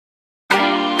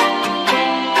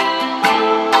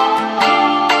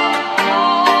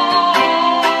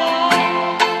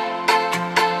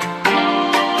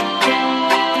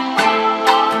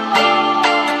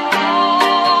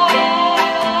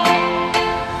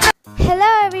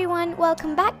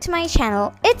welcome back to my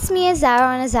channel. It's me Azhara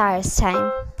on Azhara's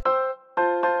Time.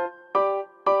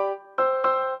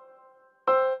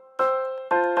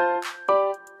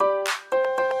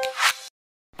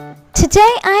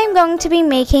 Today I am going to be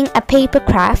making a paper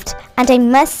craft, and I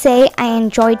must say I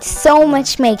enjoyed so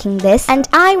much making this and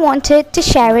I wanted to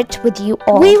share it with you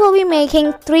all. We will be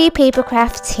making 3 paper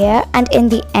crafts here, and in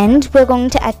the end we're going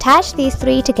to attach these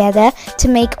 3 together to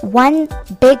make one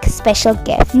big special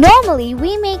gift. Normally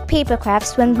we make paper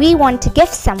crafts when we want to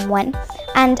gift someone,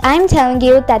 and I'm telling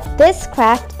you that this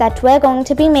craft that we're going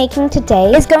to be making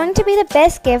today is going to be the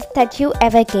best gift that you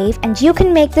ever gave, and you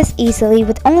can make this easily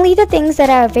with only the things that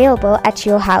are available at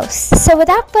your house. So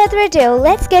without further ado,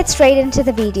 let's get straight into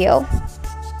the video.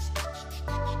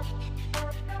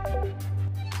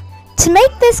 To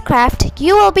make this craft,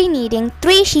 you will be needing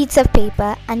 3 sheets of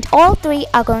paper, and all 3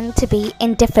 are going to be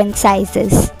in different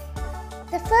sizes.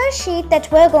 The first sheet that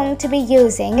we're going to be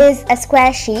using is a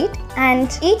square sheet,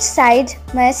 and each side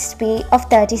must be of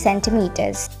 30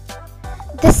 centimeters.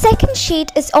 The second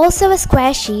sheet is also a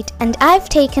square sheet, and I've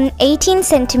taken 18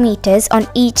 centimeters on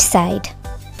each side.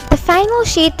 The final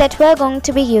sheet that we're going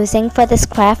to be using for this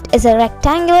craft is a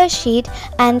rectangular sheet,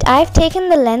 and I've taken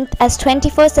the length as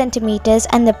 24 centimeters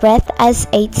and the breadth as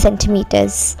 8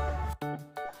 centimeters.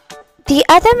 The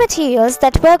other materials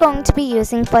that we're going to be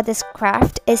using for this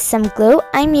craft is some glue.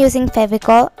 I'm using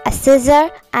Fevicol, a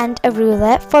scissor and a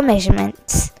ruler for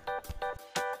measurements.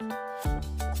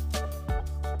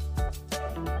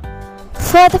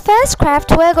 For the first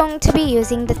craft, we're going to be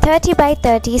using the 30 by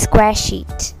 30 square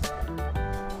sheet.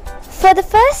 For the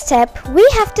first step, we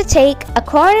have to take a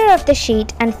corner of the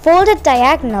sheet and fold it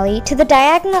diagonally to the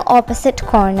diagonal opposite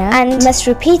corner, and must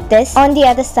repeat this on the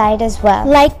other side as well,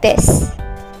 like this.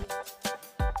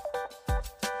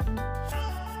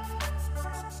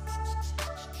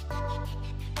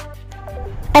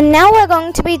 And now we're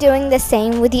going to be doing the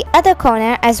same with the other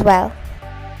corner as well.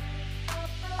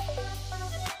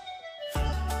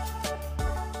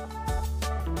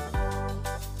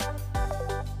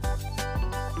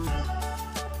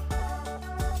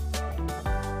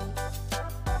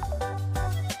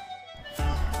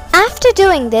 After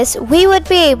doing this, we would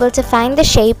be able to find the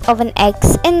shape of an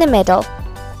X in the middle.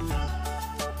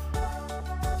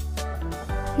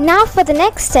 Now for the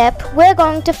next step, we're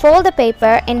going to fold the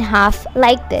paper in half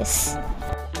like this.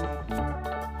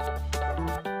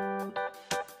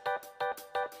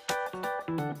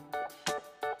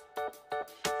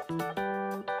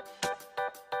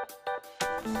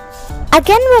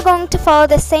 Again, we're going to follow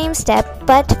the same step,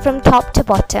 but from top to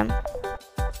bottom.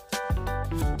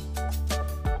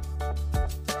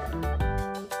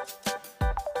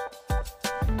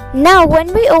 Now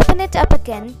when we open it up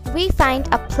again, we find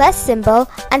a plus symbol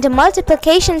and a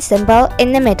multiplication symbol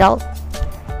in the middle.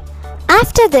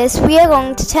 After this, we are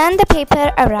going to turn the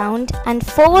paper around and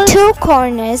fold 2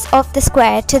 corners of the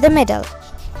square to the middle.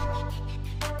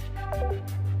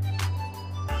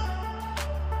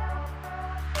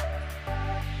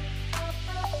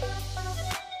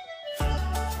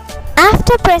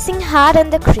 After pressing hard on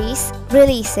the crease,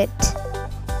 release it.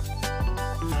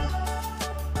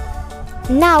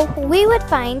 Now we would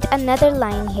find another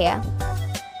line here.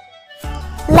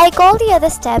 Like all the other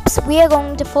steps, we are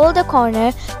going to fold a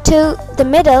corner to the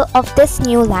middle of this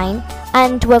new line,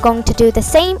 and we're going to do the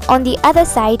same on the other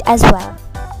side as well.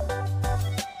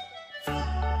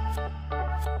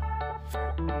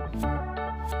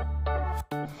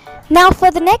 Now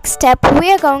for the next step, we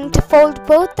are going to fold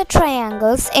both the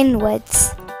triangles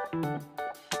inwards.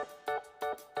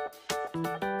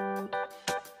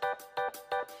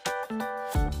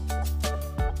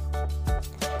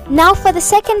 Now for the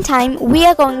second time, we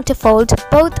are going to fold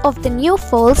both of the new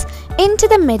folds into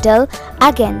the middle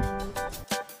again.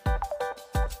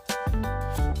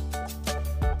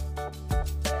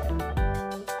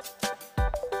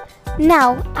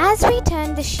 Now, as we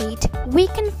turn the sheet, we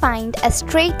can find a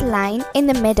straight line in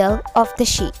the middle of the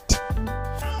sheet.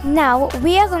 Now,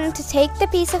 we are going to take the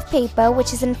piece of paper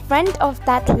which is in front of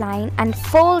that line and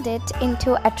fold it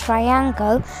into a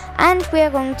triangle, and we are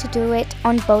going to do it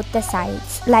on both the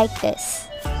sides, like this.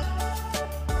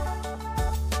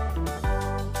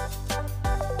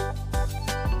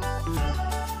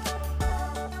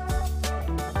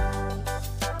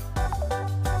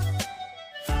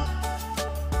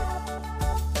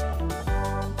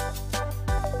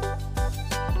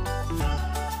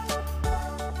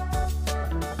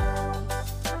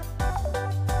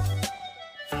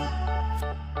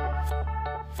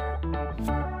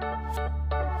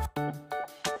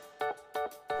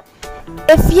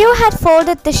 If you had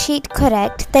folded the sheet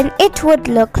correct, then it would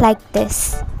look like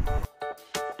this.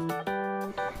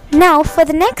 Now for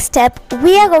the next step,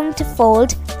 we are going to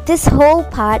fold this whole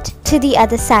part to the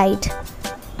other side.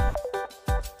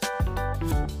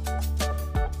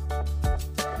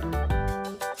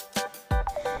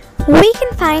 We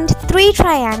can find 3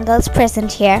 triangles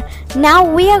present here. Now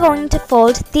we are going to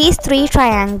fold these 3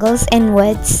 triangles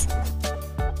inwards.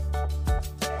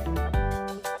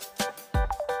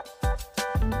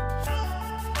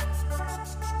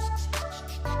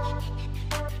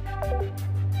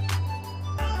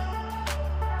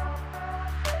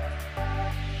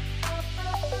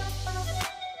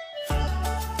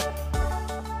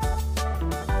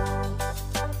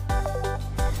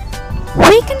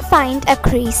 We can find a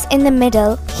crease in the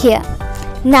middle here.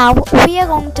 Now we are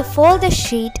going to fold the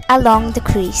sheet along the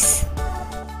crease.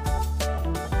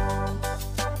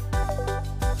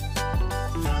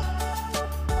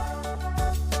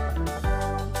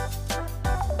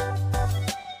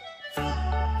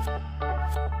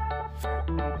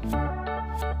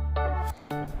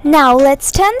 Now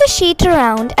let's turn the sheet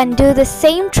around and do the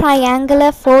same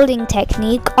triangular folding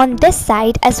technique on this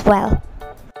side as well.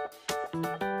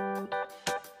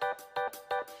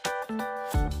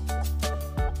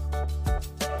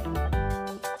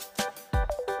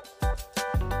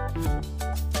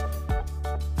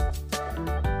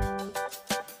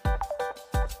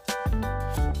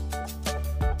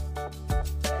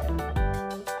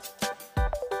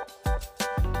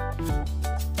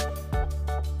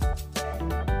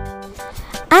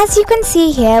 As you can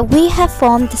see here, we have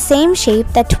formed the same shape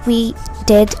that we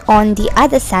did on the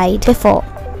other side before.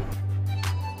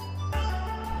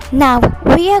 Now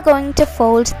we are going to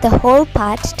fold the whole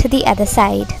part to the other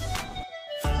side.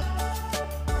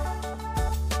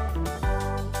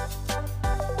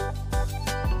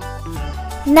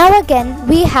 Now again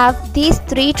we have these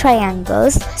 3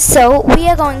 triangles, so we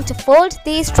are going to fold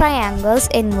these triangles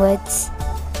inwards.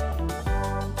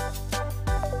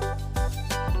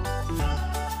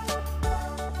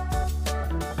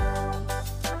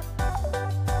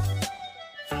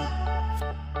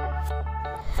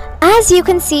 As you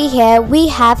can see here, we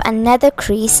have another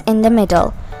crease in the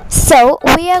middle. So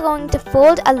we are going to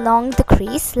fold along the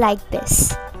crease like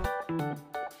this.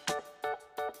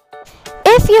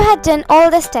 If you had done all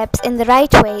the steps in the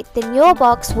right way, then your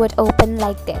box would open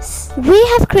like this. We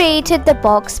have created the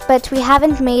box, but we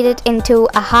haven't made it into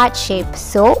a heart shape.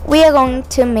 So we are going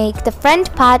to make the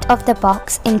front part of the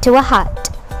box into a heart.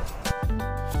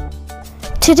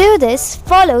 To do this,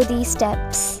 follow these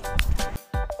steps.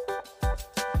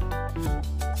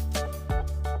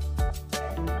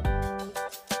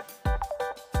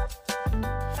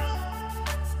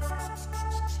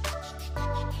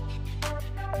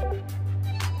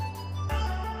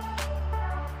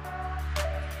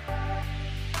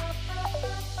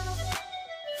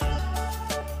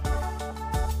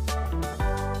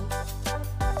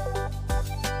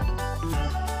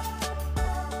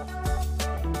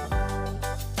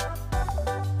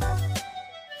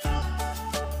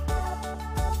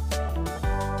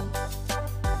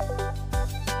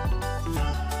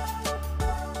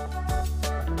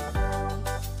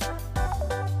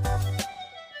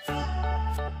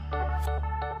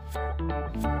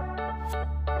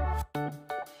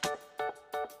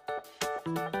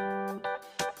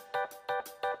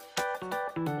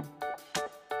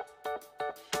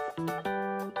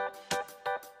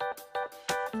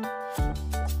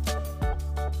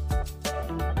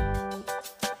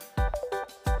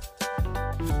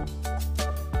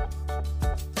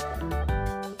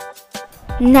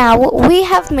 Now we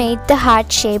have made the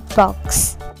heart-shaped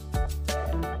box.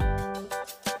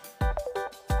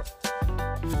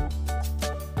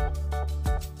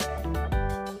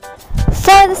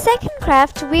 For the second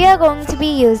craft, we are going to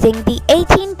be using the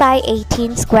 18 by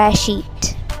 18 square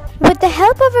sheet. With the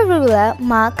help of a ruler,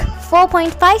 mark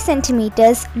 4.5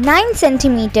 centimeters, 9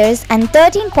 centimeters and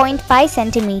 13.5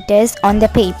 centimeters on the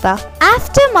paper.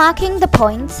 After marking the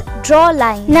points, draw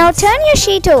lines. Now turn your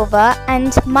sheet over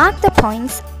and mark the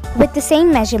points with the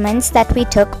same measurements that we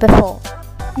took before.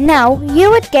 Now you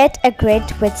would get a grid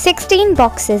with 16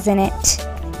 boxes in it.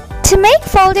 To make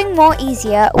folding more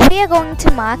easier, we are going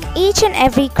to mark each and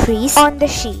every crease on the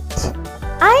sheet.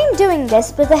 I am doing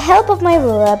this with the help of my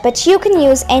ruler, but you can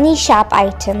use any sharp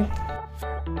item.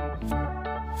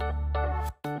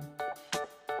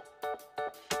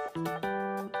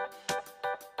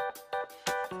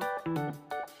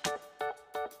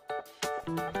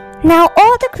 Now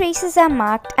all the creases are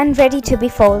marked and ready to be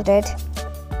folded.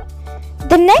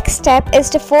 The next step is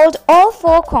to fold all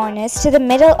 4 corners to the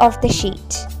middle of the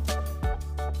sheet.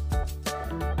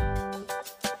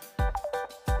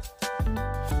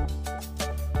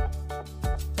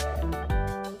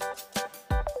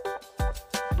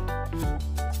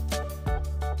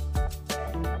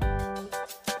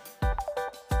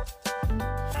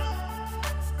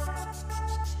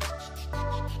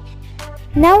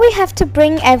 Now we have to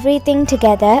bring everything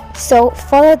together, so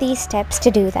follow these steps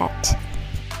to do that.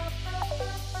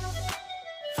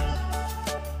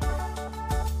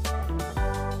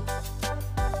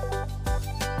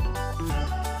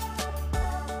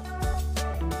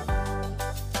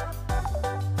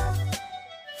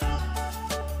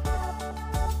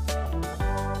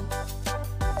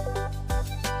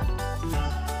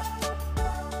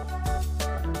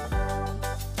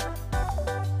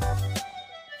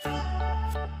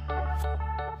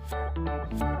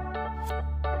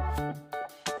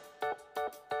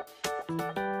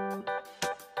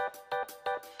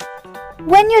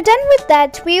 When you're done with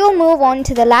that, we will move on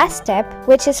to the last step,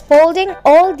 which is folding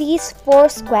all these 4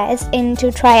 squares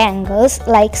into triangles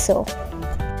like so.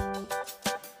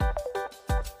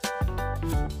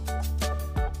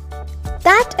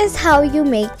 That is how you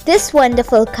make this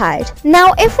wonderful card.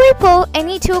 Now if we pull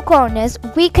any 2 corners,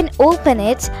 we can open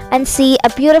it and see a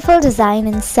beautiful design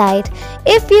inside.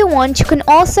 If you want, you can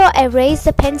also erase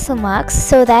the pencil marks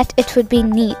so that it would be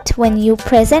neat when you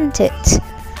present it.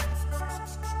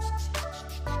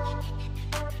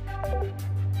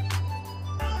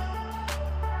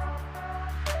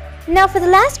 Now for the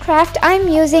last craft, I'm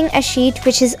using a sheet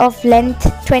which is of length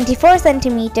 24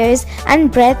 centimeters and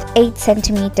breadth 8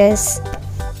 centimeters.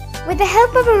 With the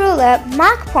help of a ruler,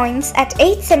 mark points at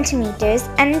 8 centimeters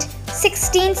and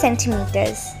 16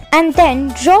 centimeters, and then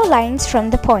draw lines from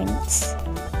the points.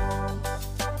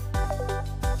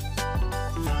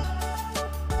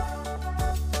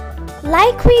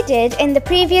 Like we did in the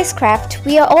previous craft,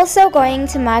 we are also going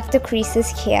to mark the creases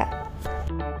here.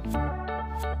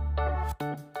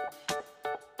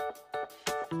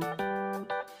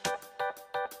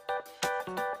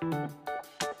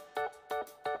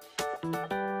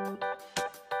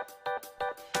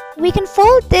 We can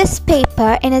fold this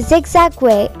paper in a zigzag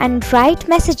way and write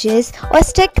messages or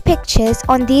stick pictures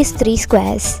on these 3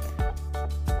 squares.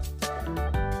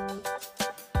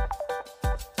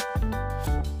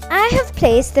 I have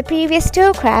placed the previous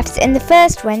 2 crafts in the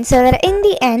first one so that in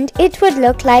the end it would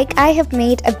look like I have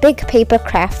made a big paper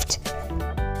craft.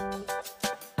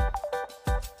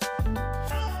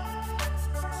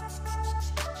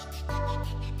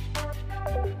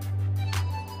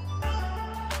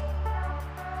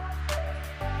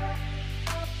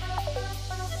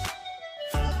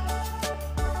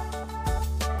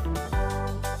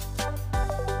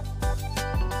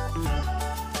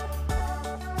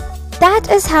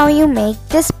 That is how you make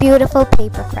this beautiful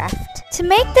paper craft. To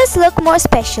make this look more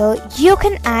special, you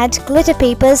can add glitter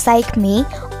papers like me,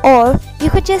 or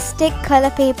you could just stick color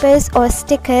papers or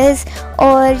stickers,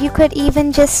 or you could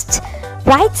even just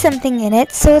write something in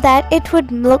it so that it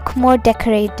would look more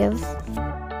decorative.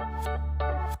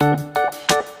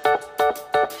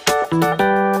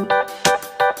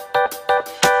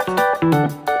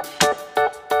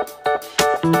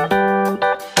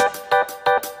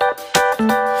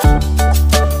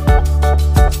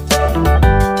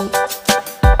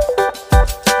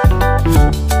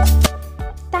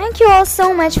 Thank you all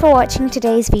so much for watching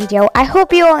today's video. I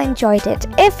hope you all enjoyed it.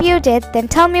 If you did, then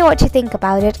tell me what you think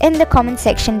about it in the comment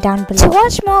section down below. To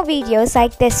watch more videos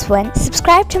like this one,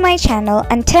 subscribe to my channel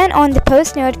and turn on the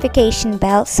post notification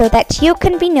bell so that you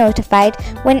can be notified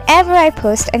whenever I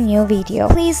post a new video.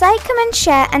 Please like, comment,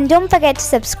 share, and don't forget to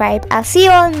subscribe. I'll see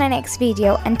you all in my next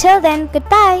video. Until then,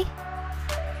 goodbye.